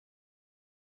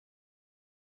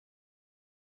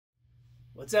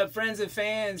What's up, friends and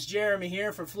fans? Jeremy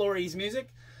here for Flores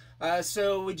Music.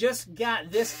 So we just got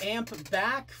this amp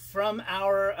back from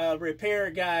our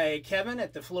repair guy Kevin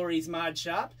at the Flores Mod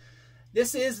Shop.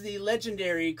 This is the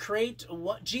legendary Crate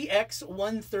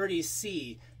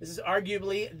GX130C. This is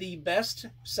arguably the best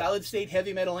solid-state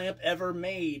heavy metal amp ever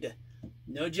made.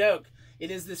 No joke. It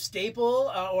is the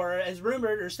staple, or as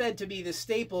rumored or said to be the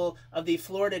staple of the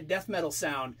Florida death metal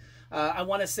sound. I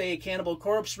want to say Cannibal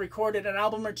Corpse recorded an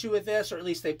album or two with this, or at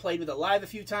least they played with it live a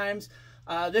few times.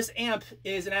 This amp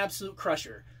is an absolute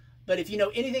crusher. But if you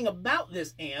know anything about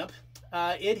this amp,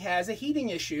 it has a heating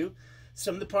issue.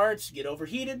 Some of the parts get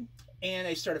overheated, and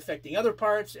they start affecting other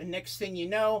parts, and next thing you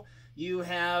know, you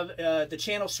have the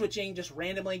channel switching just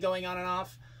randomly going on and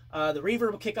off. The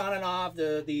reverb will kick on and off,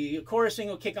 the chorusing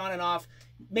will kick on and off,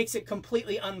 makes it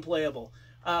completely unplayable.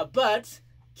 But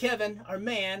Kevin, our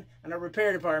man in our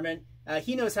repair department,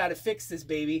 he knows how to fix this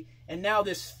baby, and now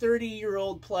this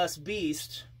 30-year-old plus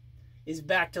beast is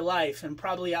back to life and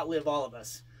probably outlive all of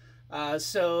us.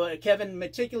 So Kevin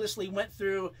meticulously went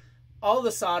through all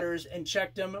the solders and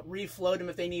checked them, reflowed them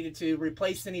if they needed to,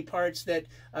 replaced any parts that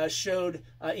showed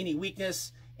any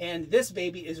weakness, and this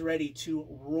baby is ready to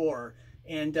roar.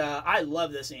 And I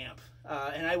love this amp,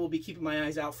 and I will be keeping my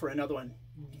eyes out for another one,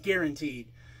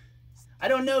 guaranteed. I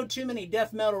don't know too many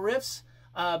death metal riffs,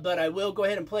 but I will go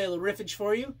ahead and play a little riffage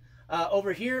for you.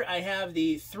 Over here I have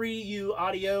the 3U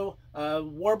Audio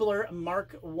Warbler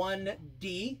Mark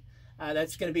 1D.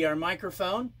 That's going to be our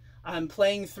microphone. I'm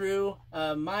playing through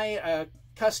my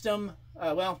custom,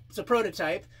 well, it's a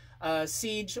prototype,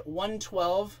 Siege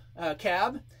 112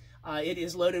 cab. It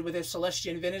is loaded with a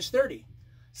Celestion Vintage 30.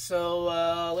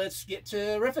 So let's get to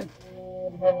riffing.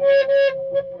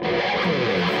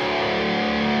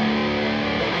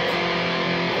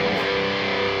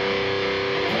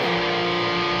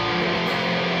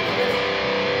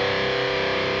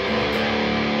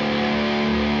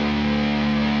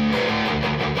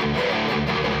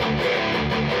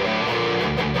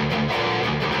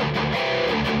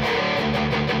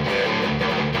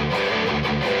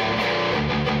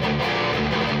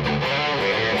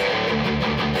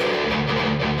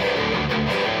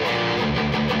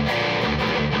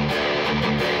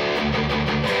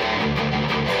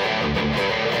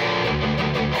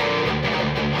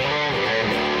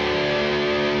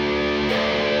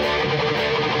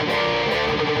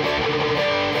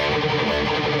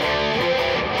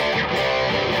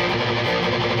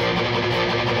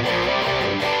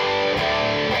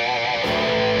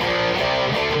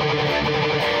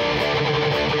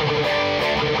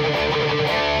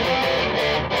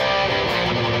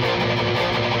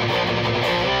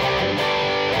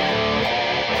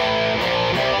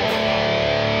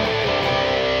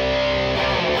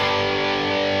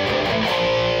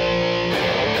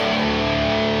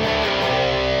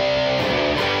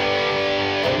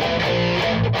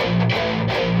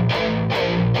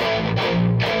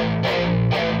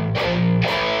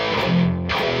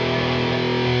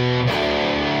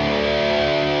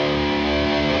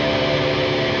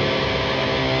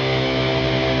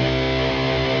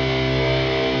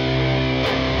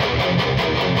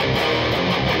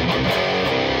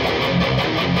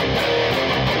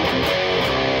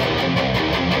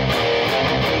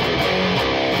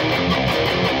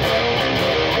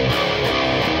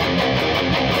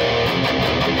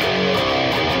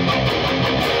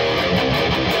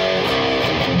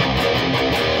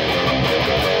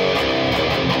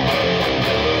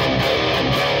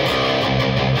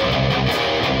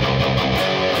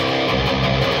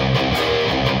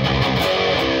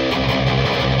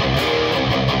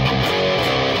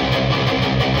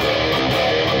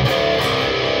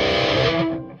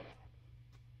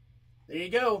 There you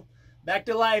go. Back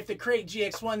to life, the Crate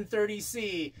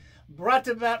GX130C. Brought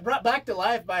back to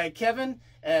life by Kevin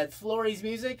at Flores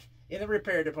Music in the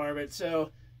repair department.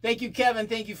 So thank you, Kevin.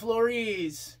 Thank you,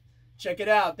 Flores. Check it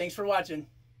out. Thanks for watching.